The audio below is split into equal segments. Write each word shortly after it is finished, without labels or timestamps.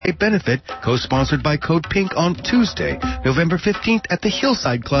benefit, co-sponsored by Code Pink on Tuesday, November 15th at the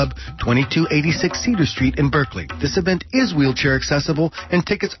Hillside Club, 2286 Cedar Street in Berkeley. This event is wheelchair accessible, and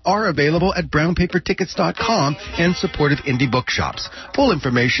tickets are available at brownpapertickets.com and supportive indie bookshops. Full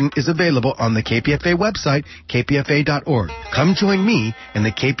information is available on the KPFA website, kpfa.org. Come join me and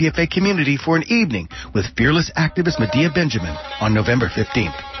the KPFA community for an evening with fearless activist Medea Benjamin on November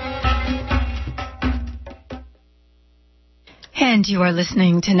 15th. And you are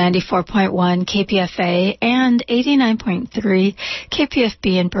listening to 94.1 KPFA and 89.3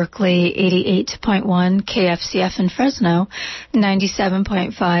 KPFB in Berkeley, 88.1 KFCF in Fresno,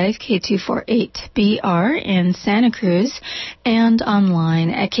 97.5 K248BR in Santa Cruz, and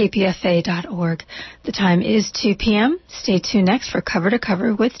online at kpfa.org. The time is 2 p.m. Stay tuned next for Cover to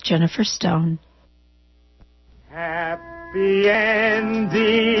Cover with Jennifer Stone. Happy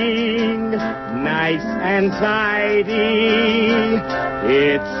ending, nice and tidy.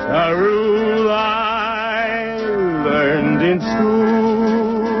 It's a rule I learned in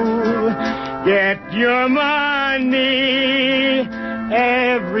school. Get your money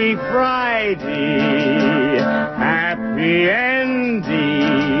every Friday. Happy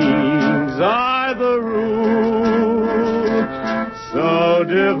endings are the rule. So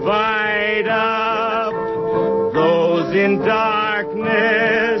divide up those in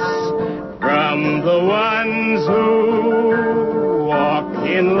darkness from the ones who walk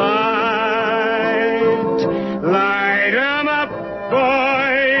in light. Light 'em up,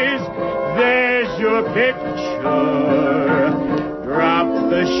 boys, there's your picture. Drop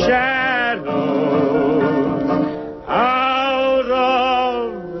the shadows out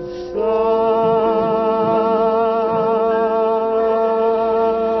of sight.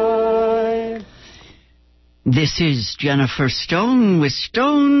 This is Jennifer Stone with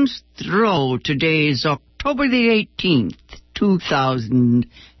Stone's Throw. Today's October the 18th,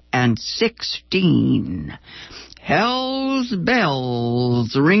 2016. Hell's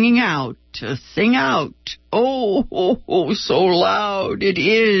bells ringing out, sing out. Oh, oh, oh, so loud it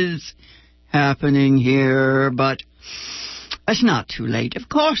is happening here. But it's not too late. Of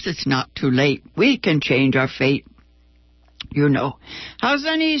course it's not too late. We can change our fate. You know, as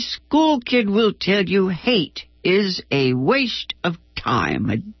any school kid will tell you, hate is a waste of time,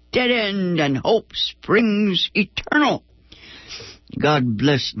 a dead end, and hope springs eternal. God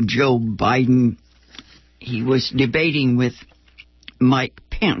bless Joe Biden. He was debating with Mike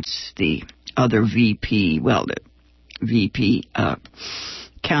Pence, the other VP, the VP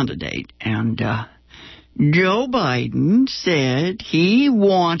candidate, and Joe Biden said he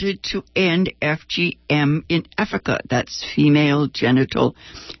wanted to end FGM in Africa. That's female genital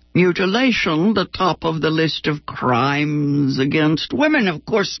mutilation, the top of the list of crimes against women. Of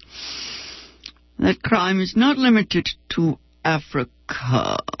course, that crime is not limited to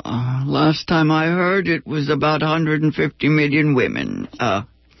Africa. Last time I heard, it was about 150 million women.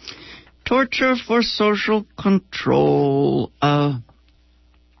 Torture for social control.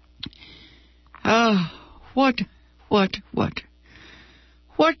 What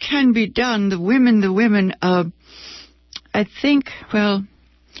can be done? The women, I think,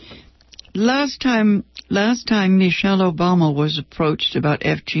 last time Michelle Obama was approached about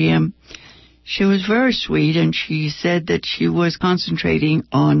FGM, she was very sweet, and she said that she was concentrating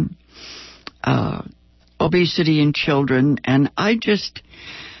on obesity in children, and I just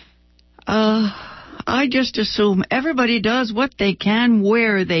assume everybody does what they can,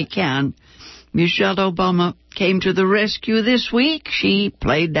 where they can. Michelle Obama came to the rescue this week. She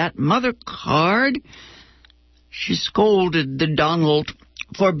played that mother card. She scolded the Donald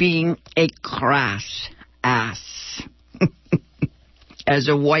for being a crass ass. As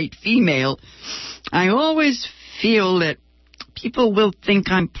a white female, I always feel that people will think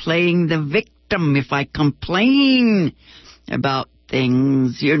I'm playing the victim if I complain about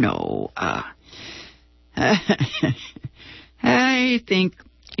things, you know. I think,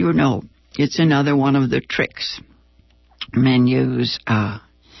 you know, it's another one of the tricks men use. I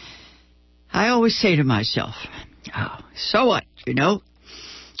always say to myself, so what, you know?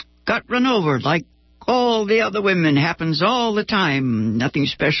 Got run over like all the other women. Happens all the time. Nothing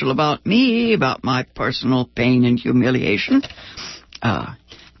special about me, about my personal pain and humiliation.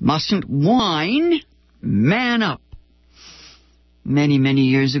 Mustn't whine. Man up. Many, many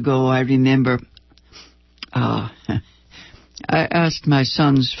years ago, I remember I asked my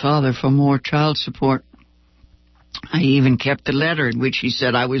son's father for more child support. I even kept the letter in which he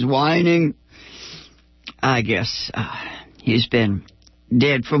said I was whining. I guess he's been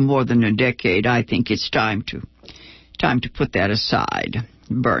dead for more than a decade. I think it's time to put that aside.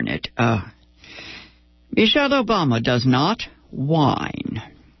 Burn it. Michelle Obama does not whine.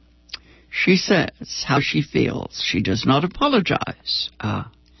 she says how she feels. She does not apologize.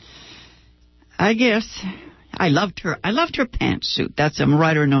 I guess I loved her pantsuit. That's I'm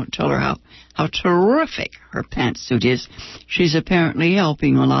write her a note, tell her how terrific her pantsuit is. She's apparently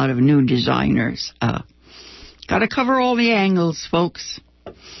helping a lot of new designers. Got to cover all the angles, folks.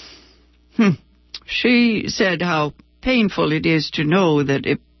 She said how painful it is to know that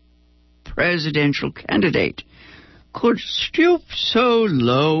a presidential candidate could stoop so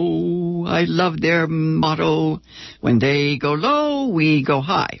low. I love their motto, when they go low, we go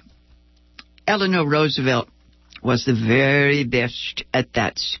high. Eleanor Roosevelt was the very best at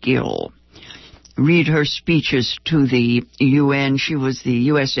that skill. Read her speeches to the UN. She was the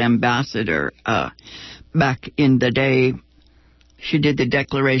U.S. ambassador back in the day. She did the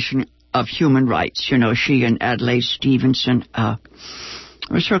Declaration of Human Rights. You know, she and Adlai Stevenson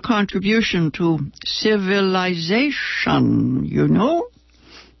was her contribution to civilization, you know.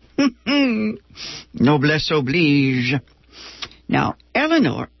 Noblesse oblige. Now,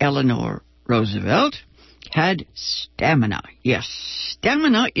 Eleanor Roosevelt had stamina. Yes,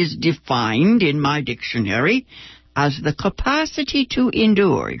 stamina is defined in my dictionary as the capacity to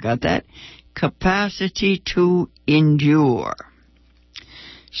endure. You got that? Capacity to endure.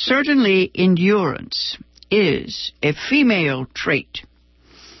 Certainly, endurance is a female trait.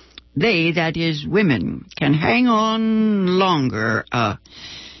 They, that is, women, can hang on longer.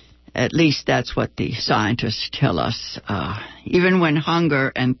 At least that's what the scientists tell us. Even when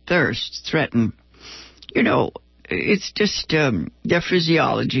hunger and thirst threaten. You know, it's just their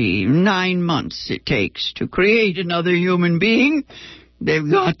physiology. 9 months it takes to create another human being. They've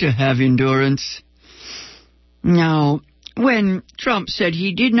got to have endurance. Now, when Trump said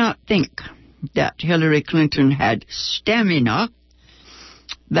he did not think that Hillary Clinton had stamina,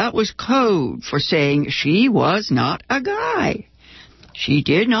 that was code for saying she was not a guy. She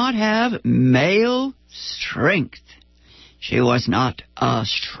did not have male strength. She was not a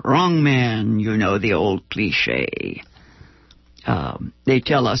strong man, you know, the old cliche. They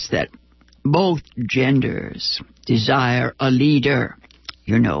tell us that both genders desire a leader,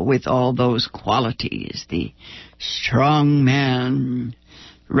 you know, with all those qualities. The strong man,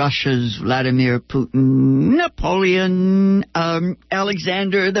 Russia's Vladimir Putin, Napoleon,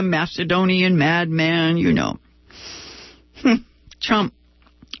 Alexander the Macedonian madman, you know. Trump,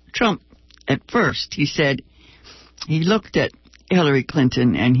 at first, he said, he looked at Hillary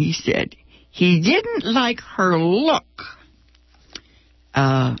Clinton and he said he didn't like her look.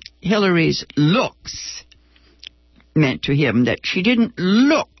 Hillary's looks meant to him that she didn't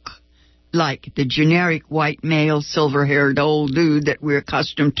look like the generic white male, silver-haired old dude that we're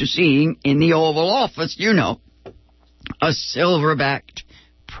accustomed to seeing in the Oval Office, you know. A silver-backed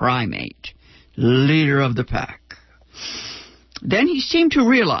primate, leader of the pack. Then he seemed to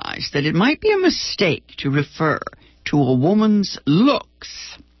realize that it might be a mistake to refer to a woman's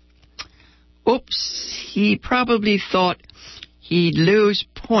looks. Oops, he probably thought he'd lose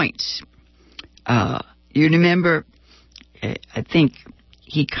points. You remember, I think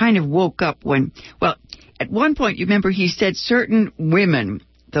he kind of woke up when, well, at one point, you remember he said certain women,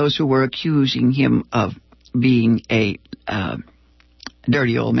 those who were accusing him of being a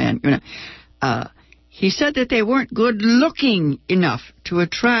dirty old man, you know, he said that they weren't good-looking enough to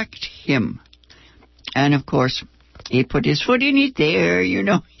attract him. And, of course, he put his foot in it there, you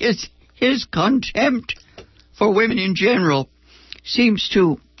know. His contempt for women in general seems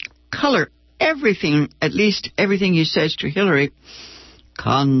to color everything, at least everything he says to Hillary,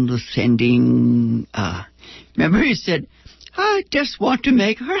 condescending. Remember he said, I just want to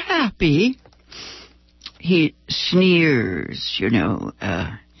make her happy. He sneers, you know.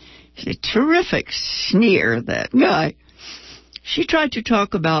 He's a terrific sneer, that guy. She tried to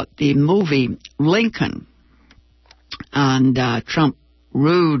talk about the movie Lincoln, and Trump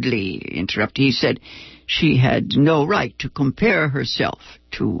rudely interrupted. He said she had no right to compare herself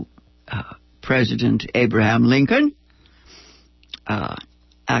to President Abraham Lincoln.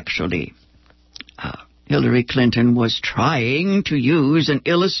 Actually, Hillary Clinton was trying to use an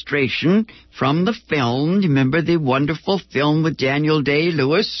illustration from the film. Remember the wonderful film with Daniel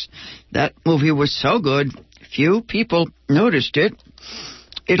Day-Lewis? That movie was so good, few people noticed it.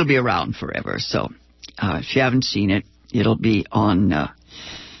 It'll be around forever, so if you haven't seen it, it'll be on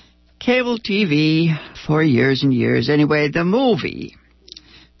cable TV for years and years. Anyway, the movie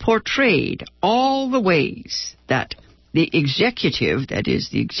portrayed all the ways that the executive, that is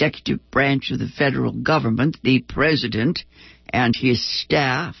the executive branch of the federal government, the president and his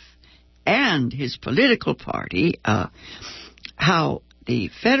staff and his political party, how the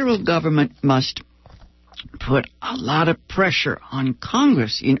federal government must put a lot of pressure on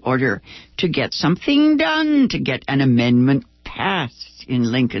Congress in order to get something done, to get an amendment passed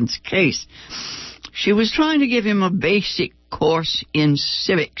in Lincoln's case. She was trying to give him a basic course in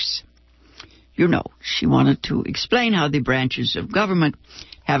civics. You know, she wanted to explain how the branches of government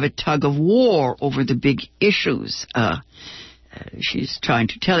have a tug of war over the big issues. She's trying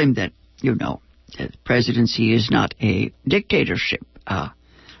to tell him that, you know, the presidency is not a dictatorship.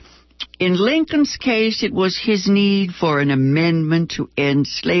 In Lincoln's case, it was his need for an amendment to end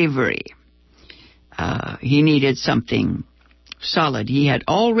slavery. He needed something solid. He had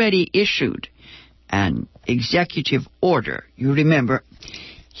already issued an executive order. You remember,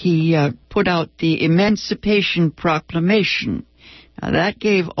 he put out the Emancipation Proclamation. Now, that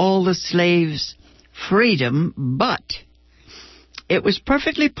gave all the slaves freedom, but it was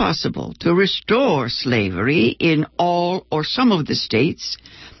perfectly possible to restore slavery in all or some of the states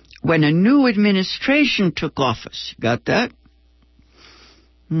when a new administration took office. Got that?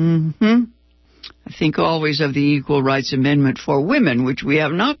 I think always of the Equal Rights Amendment for women, which we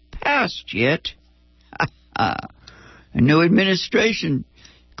have not passed yet. A new administration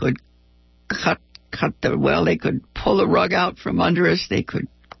could they could pull the rug out from under us. They could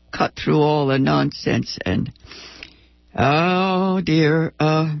cut through all the nonsense and, oh dear.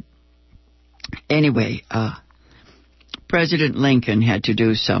 Anyway, President Lincoln had to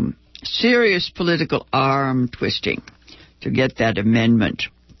do some serious political arm twisting to get that amendment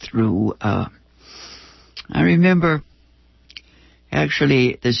through. I remember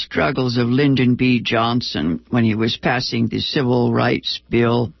actually the struggles of Lyndon B. Johnson when he was passing the Civil Rights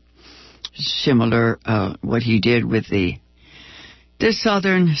Bill, similar what he did with the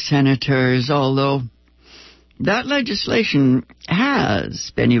Southern senators, although that legislation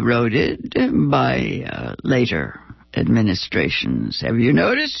has been eroded by later administrations. Have you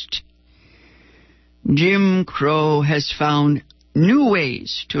noticed? Jim Crow has found new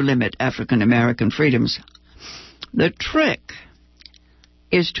ways to limit African American freedoms. The trick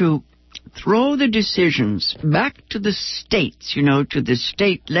is to throw the decisions back to the states, you know, to the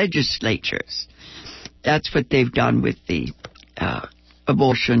state legislatures. That's what they've done with the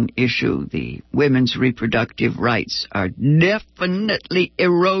abortion issue. The women's reproductive rights are definitely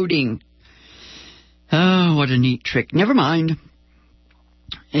eroding. Oh, what a neat trick. Never mind.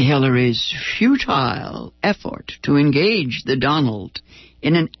 Hillary's futile effort to engage the Donald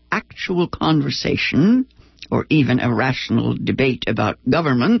in an actual conversation or even a rational debate about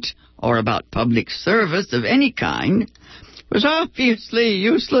government or about public service of any kind was obviously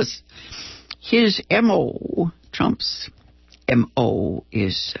useless. His M.O., Trump's M.O.,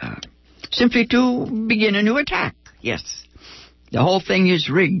 is simply to begin a new attack. Yes, the whole thing is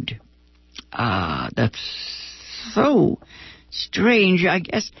rigged. That's so strange.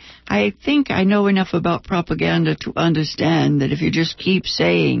 I think I know enough about propaganda to understand that if you just keep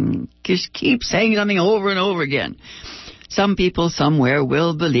saying something over and over again, some people somewhere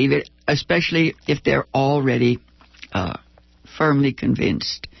will believe it, especially if they're already firmly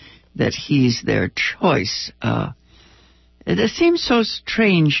convinced that he's their choice. It seems so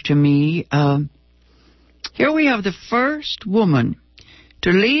strange to me. Here we have the first woman to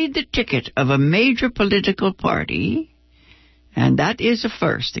lead the ticket of a major political party, and that is a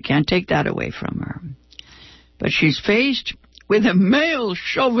first. They can't take that away from her. But she's faced with a male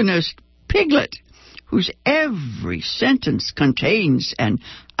chauvinist piglet whose every sentence contains an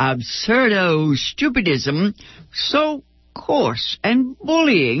absurdo stupidism so coarse and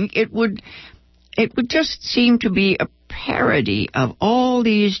bullying it would just seem to be a parody of all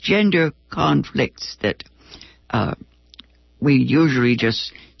these gender conflicts that we usually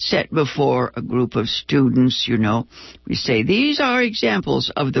just set before a group of students, you know. We say, these are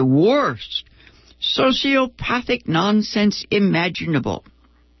examples of the worst sociopathic nonsense imaginable.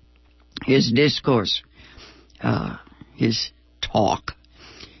 His discourse, his talk,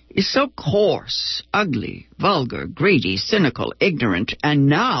 is so coarse, ugly, vulgar, greedy, cynical, ignorant, and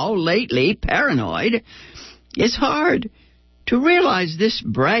now, lately, paranoid. It's hard to realize this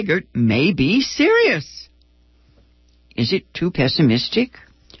braggart may be serious. Is it too pessimistic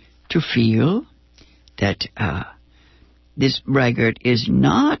to feel that this braggart is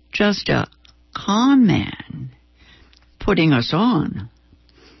not just a con man putting us on?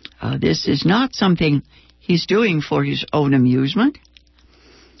 This is not something he's doing for his own amusement.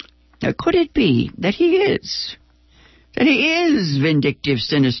 Now, could it be that he is? That he is vindictive,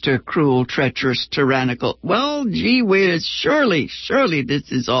 sinister, cruel, treacherous, tyrannical? Well, gee whiz, surely this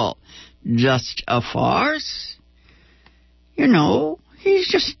is all just a farce. You know, he's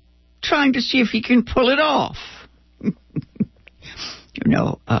just trying to see if he can pull it off. You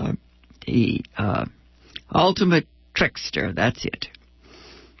know, the Ultimate trickster, that's it.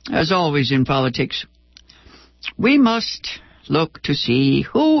 As always in politics, we must look to see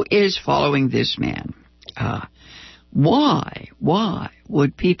who is following this man. Why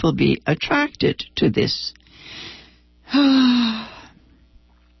would people be attracted to this? I'd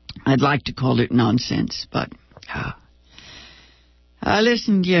like to call it nonsense, but I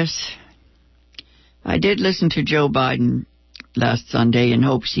listened, yes. I did listen to Joe Biden last Sunday in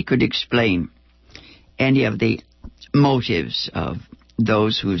hopes he could explain any of the motives of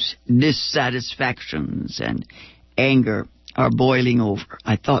those whose dissatisfactions and anger are boiling over.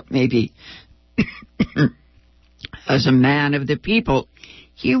 I thought maybe as a man of the people,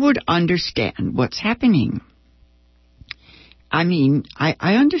 he would understand what's happening. I mean,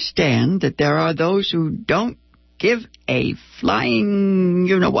 I understand that there are those who don't give a flying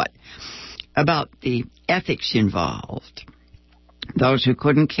you-know-what about the ethics involved. Those who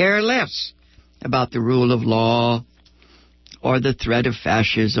couldn't care less about the rule of law or the threat of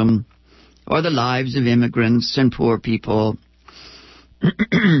fascism or the lives of immigrants and poor people.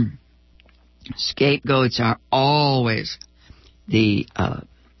 Scapegoats are always the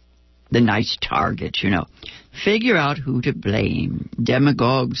nice target, you know. Figure out who to blame.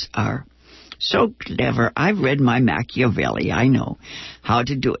 Demagogues are so clever. I've read my Machiavelli. I know how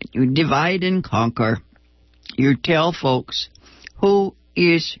to do it. You divide and conquer. You tell folks who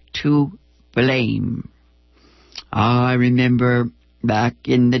is to blame. I remember back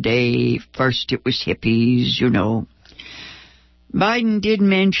in the day, first it was hippies, you know. Biden did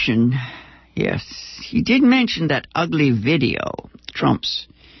mention, yes, he did mention that ugly video, Trump's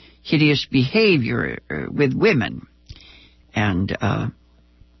hideous behavior with women. And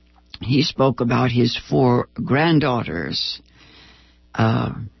he spoke about his 4 granddaughters.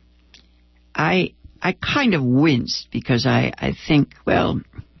 I kind of winced because I think, well,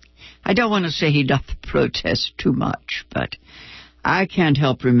 I don't want to say he doth protest too much, but I can't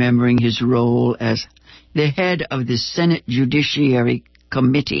help remembering his role as the head of the Senate Judiciary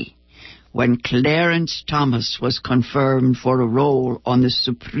Committee when Clarence Thomas was confirmed for a role on the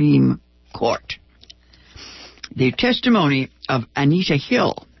Supreme Court. The testimony of Anita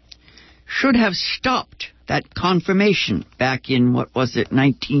Hill should have stopped that confirmation back in,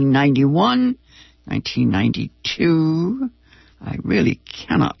 1991, 1992. I really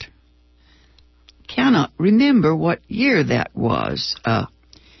cannot remember what year that was.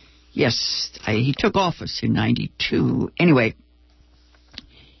 Yes, he took office in 92. Anyway,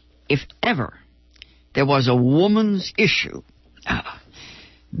 if ever there was a woman's issue,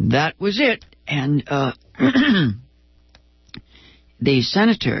 that was it. And the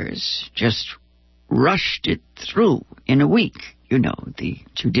senators just rushed it through in a week. You know, the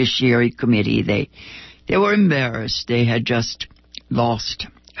Judiciary Committee, they were embarrassed. They had just lost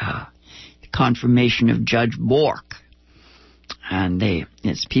the confirmation of Judge Bork. And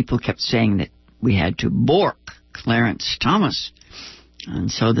as people kept saying that we had to Bork Clarence Thomas.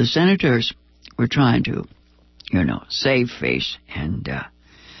 And so the senators were trying to, save face. And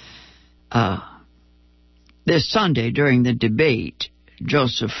this Sunday during the debate,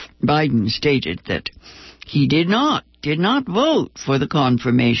 Joseph Biden stated that he did not vote for the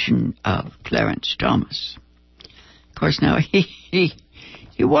confirmation of Clarence Thomas. Of course, now he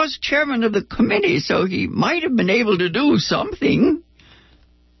was chairman of the committee, so he might have been able to do something.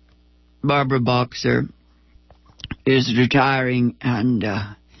 Barbara Boxer is retiring, and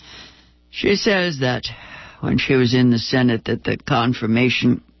she says that when she was in the Senate that the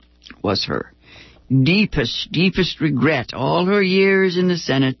confirmation was her deepest regret. All her years in the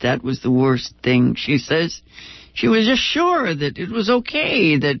Senate, that was the worst thing. She says she was just sure that it was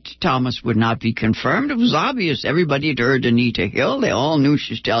okay that Thomas would not be confirmed. It was obvious. Everybody had heard Anita Hill. They all knew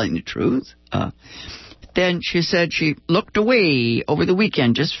she was telling the truth. Then she said she looked away over the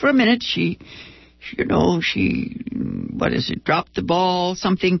weekend just for a minute. She dropped the ball.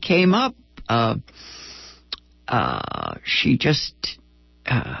 Something came up. She just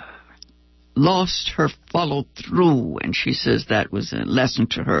lost her follow-through, and she says that was a lesson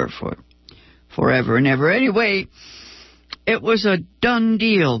to her for forever and ever. Anyway, it was a done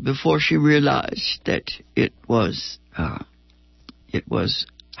deal before she realized that it was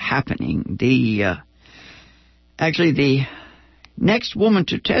happening. Actually, the next woman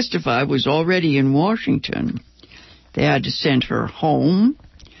to testify was already in Washington. They had to send her home.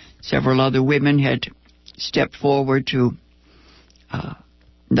 Several other women had stepped forward to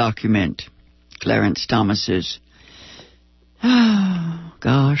document Clarence Thomas's,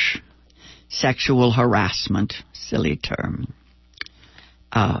 sexual harassment, silly term.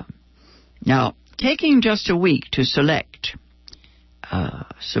 Now, taking just a week to select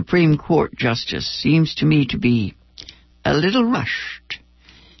Supreme Court justice seems to me to be a little rushed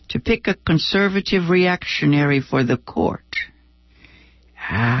to pick a conservative reactionary for the court.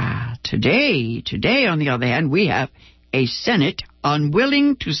 Today, on the other hand, we have a Senate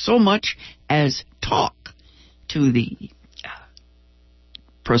unwilling to so much as talk to the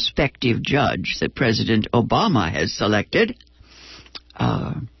prospective judge that President Obama has selected.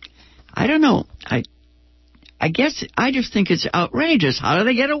 I don't know. I guess I just think it's outrageous. How do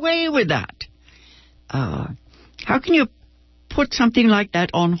they get away with that? How can you put something like that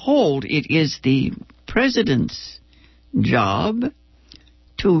on hold? It is the president's job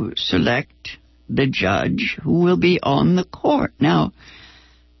to select the judge who will be on the court. Now,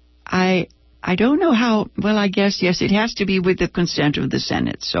 I don't know how. Well, I guess, yes, it has to be with the consent of the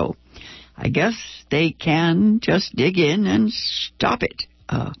Senate. So I guess they can just dig in and stop it.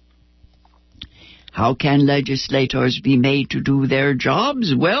 How can legislators be made to do their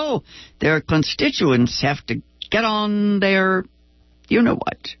jobs? Well, their constituents have to get on their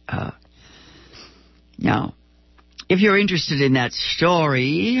you-know-what. Now, if you're interested in that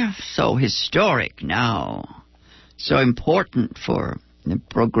story, so historic now, so important for the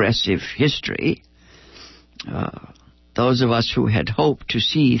progressive history, those of us who had hoped to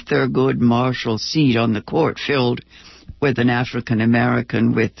see Thurgood Marshall's seat on the court filled with an African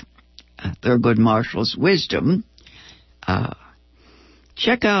American with Thurgood Marshall's wisdom,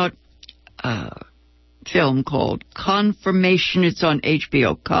 check out a film called Confirmation. It's on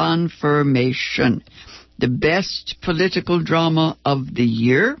HBO. Confirmation, the best political drama of the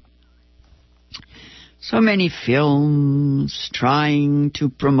year. So many films trying to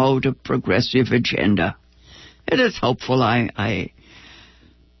promote a progressive agenda. It is hopeful. I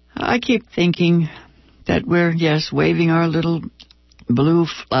keep thinking that we're, yes, waving our little blue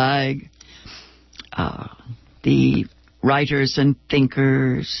flag. The writers and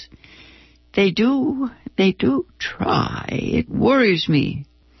thinkers, they do try. It worries me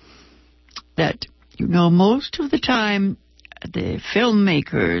that, most of the time the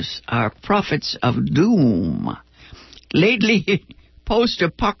filmmakers are prophets of doom. Lately,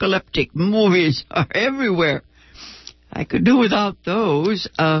 post-apocalyptic movies are everywhere. I could do without those.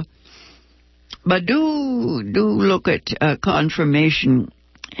 But do look at Confirmation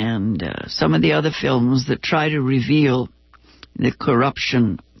and some of the other films that try to reveal the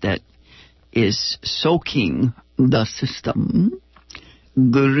corruption that is soaking the system.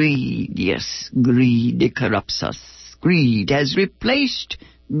 Greed, yes, greed corrupts us. Greed has replaced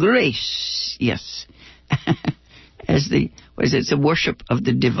grace, yes. As the worship of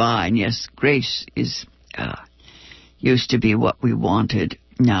the divine, yes. Grace is used to be what we wanted.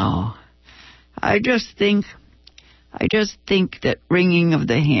 Now, I just think that wringing of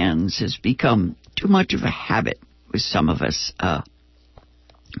the hands has become too much of a habit with some of us.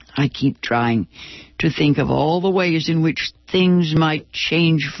 I keep trying to think of all the ways in which things might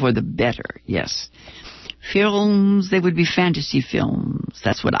change for the better, yes. Films, they would be fantasy films.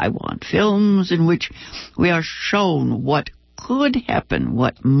 That's what I want. Films in which we are shown what could happen,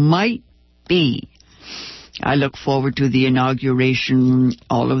 what might be. I look forward to the inauguration,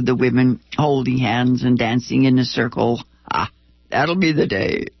 all of the women holding hands and dancing in a circle. That'll be the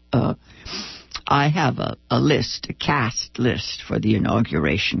day. I have a list, a cast list for the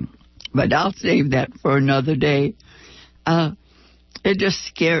inauguration, but I'll save that for another day. It just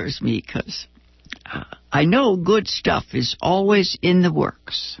scares me because I know good stuff is always in the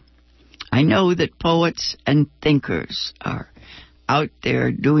works. I know that poets and thinkers are out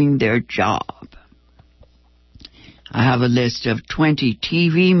there doing their job. I have a list of 20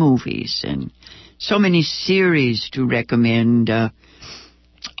 TV movies and so many series to recommend.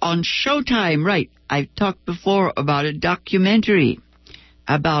 On Showtime, right, I've talked before about a documentary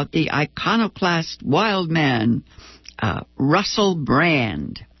about the iconoclast wild man, Russell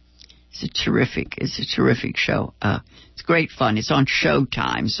Brand. It's a terrific show. It's great fun. It's on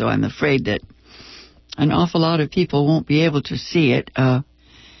Showtime, so I'm afraid that an awful lot of people won't be able to see it.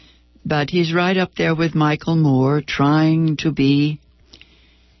 But he's right up there with Michael Moore, trying to be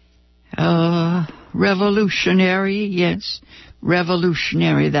revolutionary. Yes,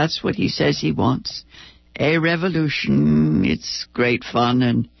 revolutionary. That's what he says he wants. A revolution. It's great fun,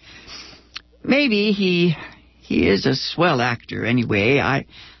 and maybe he is a swell actor anyway.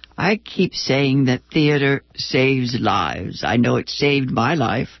 I keep saying that theater saves lives. I know it saved my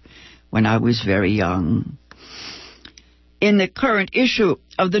life when I was very young. In the current issue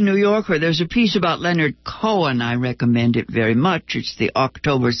of the New Yorker, there's a piece about Leonard Cohen. I recommend it very much. It's the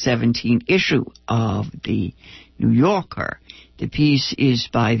October 17 issue of the New Yorker. The piece is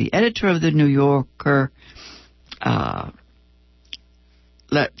by the editor of the New Yorker,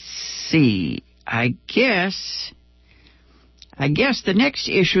 let's see. I guess the next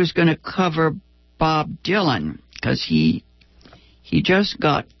issue is going to cover Bob Dylan, because he just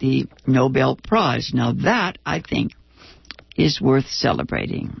got the Nobel Prize. Now that, I think, is worth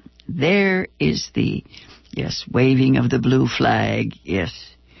celebrating. There is the, yes, waving of the blue flag, yes.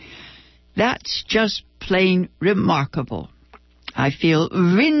 That's just plain remarkable. I feel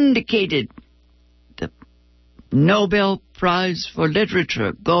vindicated. The Nobel Prize for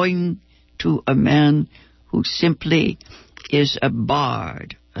Literature going to a man who simply is a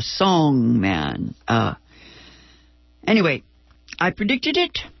bard, a songman. Anyway, I predicted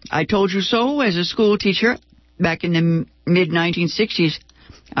it. I told you so as a school teacher back in the mid-1960s.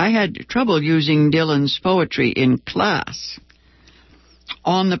 I had trouble using Dylan's poetry in class.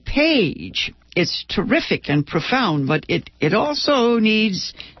 On the page, it's terrific and profound, but it also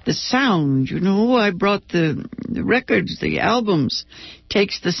needs the sound. You know, I brought the records, the albums.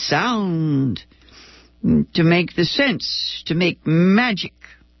 Takes the sound to make the sense, to make magic.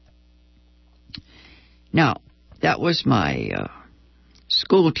 Now, that was my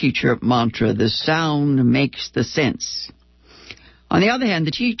school teacher mantra, the sound makes the sense. On the other hand,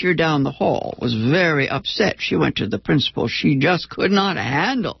 the teacher down the hall was very upset. She went to the principal. She just could not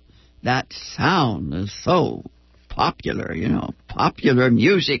handle that sound. Is so popular, you know, popular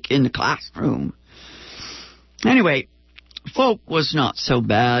music in the classroom. Anyway, folk was not so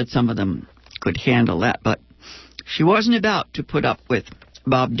bad. Some of them could handle that, but she wasn't about to put up with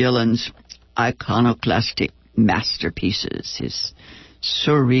Bob Dylan's iconoclastic masterpieces, his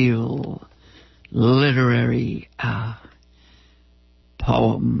surreal literary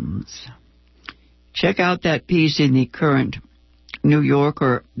poems. Check out that piece in the current New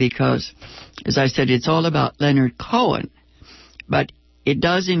Yorker, because, as I said, it's all about Leonard Cohen, but it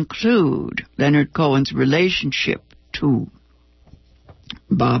does include Leonard Cohen's relationship to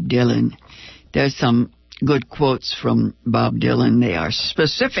Bob Dylan. There's some good quotes from Bob Dylan. They are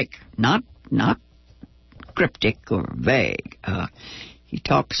specific, not cryptic or vague. He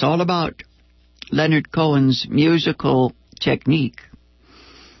talks all about Leonard Cohen's musical technique.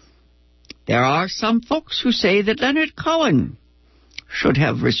 There are some folks who say that Leonard Cohen should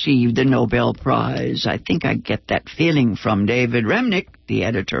have received the Nobel Prize. I think I get that feeling from David Remnick, the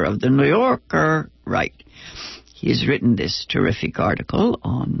editor of the New Yorker. Right. He has written this terrific article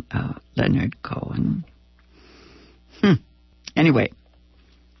on Leonard Cohen. Anyway,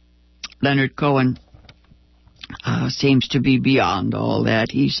 Leonard Cohen seems to be beyond all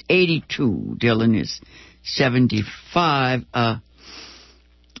that. He's 82. Dylan is 75.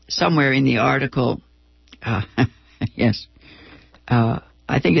 Somewhere in the article, yes,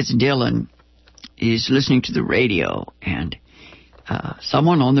 I think it's Dylan, is listening to the radio, and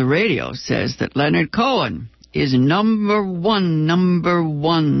someone on the radio says that Leonard Cohen is number one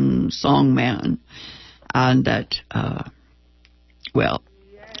songman, and that, well,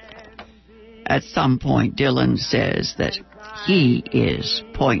 at some point Dylan says that he is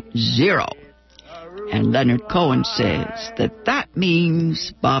 0.0. And Leonard Cohen says that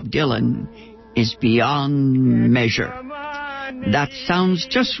means Bob Dylan is beyond measure. That sounds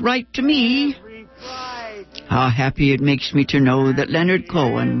just right to me. How happy it makes me to know that Leonard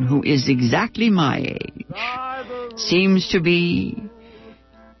Cohen, who is exactly my age, seems to be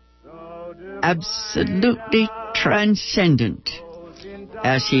absolutely transcendent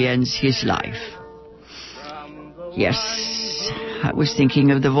as he ends his life. Yes. I was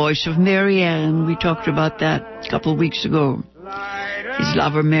thinking of the voice of Mary Ann. We talked about that a couple of weeks ago. His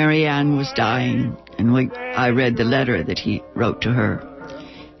lover, Mary Ann, was dying, and I read the letter that he wrote to her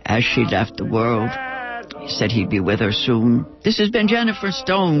as she left the world. He said he'd be with her soon. This has been Jennifer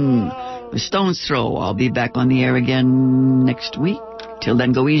Stone with Stone's Throw. I'll be back on the air again next week. Till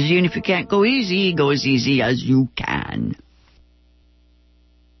then, go easy, and if you can't go easy, go as easy as you can.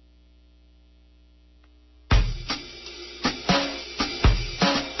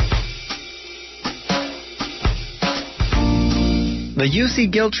 The UC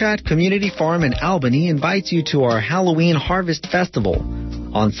Giltrap Community Farm in Albany invites you to our Halloween Harvest Festival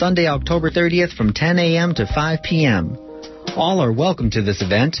on Sunday, October 30th from 10 a.m. to 5 p.m. All are welcome to this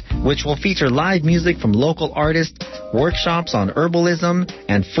event, which will feature live music from local artists, workshops on herbalism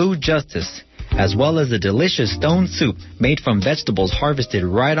and food justice, as well as a delicious stone soup made from vegetables harvested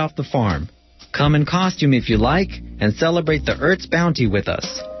right off the farm. Come in costume if you like and celebrate the Earth's bounty with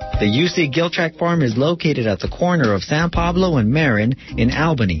us. The UC Giltrap Farm is located at the corner of San Pablo and Marin in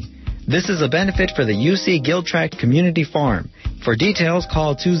Albany. This is a benefit for the UC Giltrap Community Farm. For details,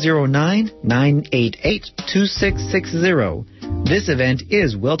 call 209-988-2660. This event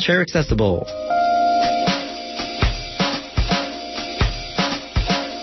is wheelchair accessible.